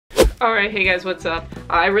Alright, hey guys, what's up?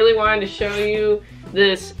 I really wanted to show you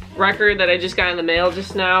this record that I just got in the mail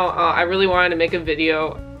just now. I really wanted to make a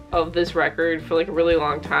video of this record for like a really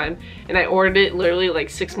long time, and I ordered it literally like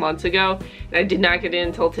 6 months ago, and I did not get it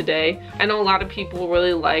until today. I know a lot of people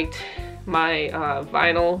really liked my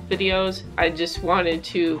vinyl videos. I just wanted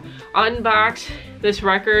to unbox this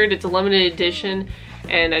record. It's a limited edition,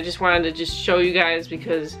 and I just wanted to just show you guys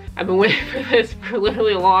because I've been waiting for this for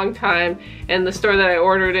literally a long time, and the store that I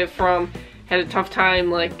ordered it from had a tough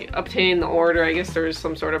time like obtaining the order. I guess there was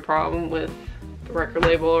some sort of problem with the record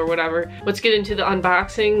label or whatever. Let's get into the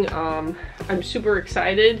unboxing. I'm super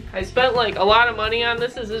excited. I spent like a lot of money on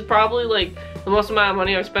this. This is probably like the most amount of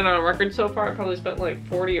money I've spent on a record so far. I probably spent like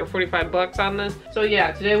 40 or 45 bucks on this. So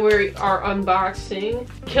yeah, today we are unboxing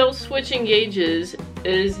Killswitch Engage's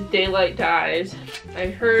is Daylight Dies. I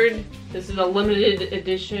heard this is a limited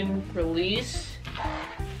edition release,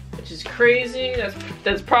 which is crazy.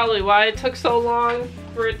 That's probably why it took so long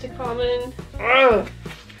for it to come in. Ugh.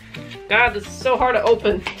 God, this is so hard to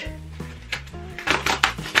open.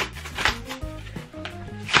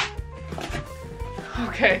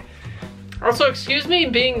 Okay. Also, excuse me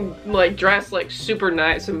being like dressed like super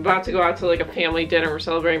nice. I'm about to go out to like a family dinner. We're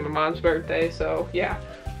celebrating my mom's birthday, so yeah.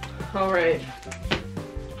 Alright.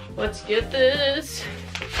 Let's get this.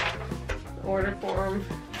 Order form.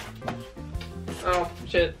 Oh,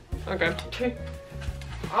 shit. Okay.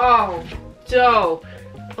 Oh, dope.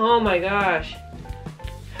 Oh my gosh.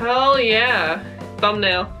 Hell yeah.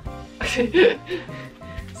 Thumbnail.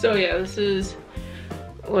 So yeah, this is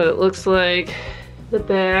what it looks like. The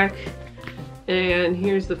back. And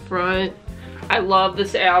here's the front. I love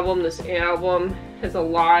this album. This album has a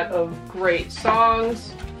lot of great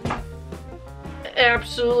songs.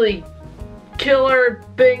 Absolutely killer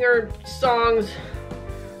banger songs.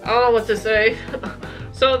 I don't know what to say.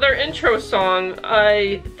 So their intro song,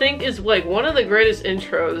 I think, is like one of the greatest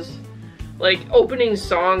intros, like opening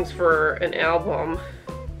songs for an album.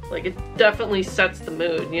 Like it definitely sets the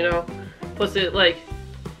mood, you know? Plus it like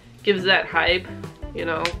gives that hype, you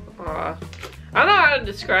know? I don't know how to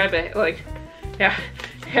describe it. Like, yeah,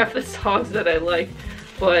 half the songs that I like,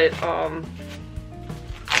 but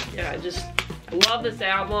yeah, I love this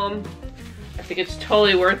album. I think it's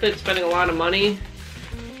totally worth it, spending a lot of money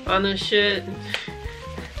on this shit.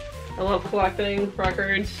 I love collecting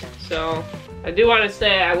records, so I do want to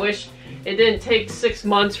say I wish it didn't take 6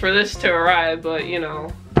 months for this to arrive, but you know,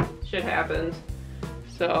 shit happens.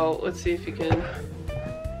 So let's see if you can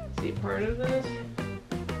see part of this.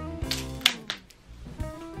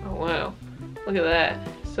 Oh wow, look at that.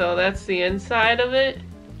 So that's the inside of it.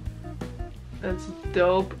 That's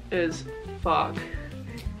dope as fuck.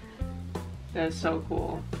 That's so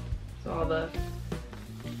cool. It's all the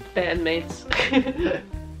bandmates.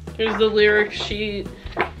 Here's the lyric sheet.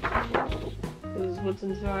 This is what's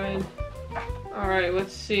inside. Alright,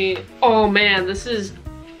 let's see. Oh man, this is...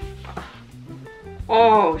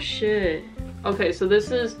 Oh shit. Okay, so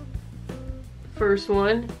this is the first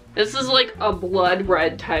one. This is like a blood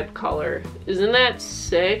red type color. Isn't that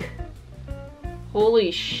sick?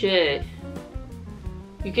 Holy shit.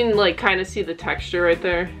 You can like kind of see the texture right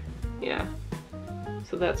there. Yeah.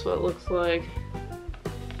 So that's what it looks like.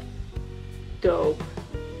 Dope.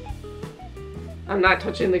 I'm not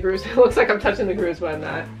touching the grooves. It looks like I'm touching the grooves, but I'm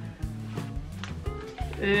not.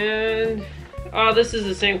 And oh, this is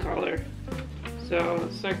the same color. So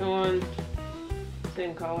the second one,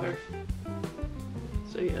 same color.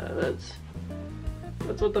 So yeah, that's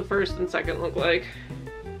what the first and second look like.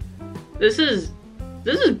 This is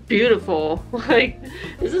beautiful. Like,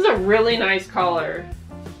 this is a really nice color.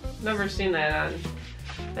 Never seen that on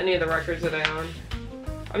any of the records that I own.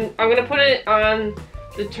 I'm gonna put it on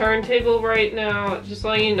the turntable right now. Just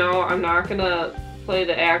letting you know, I'm not gonna play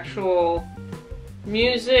the actual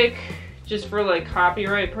music just for like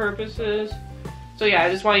copyright purposes. So yeah,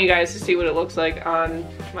 I just want you guys to see what it looks like on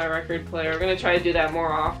my record player. I'm gonna try to do that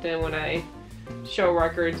more often when I show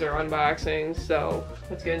records or unboxings. So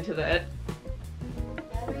let's get into that.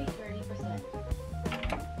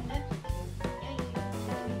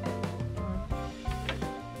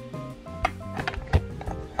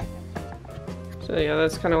 So yeah,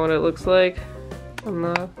 that's kind of what it looks like on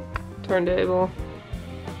the turntable.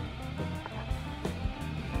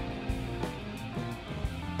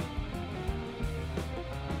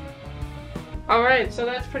 Alright, so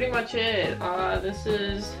that's pretty much it. This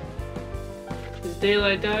is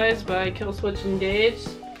Daylight Dies by Killswitch Engage.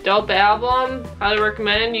 Dope album. Highly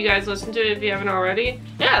recommend you guys listen to it if you haven't already.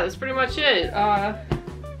 Yeah, that's pretty much it.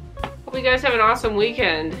 Hope you guys have an awesome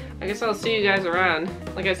weekend. I guess I'll see you guys around.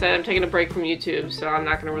 Like I said, I'm taking a break from YouTube, so I'm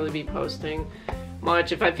not going to really be posting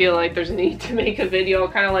much. If I feel like there's a need to make a video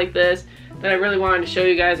kind of like this, that I really wanted to show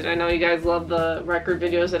you guys, and I know you guys love the record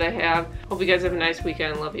videos that I have. Hope you guys have a nice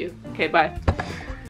weekend. Love you. Okay, bye.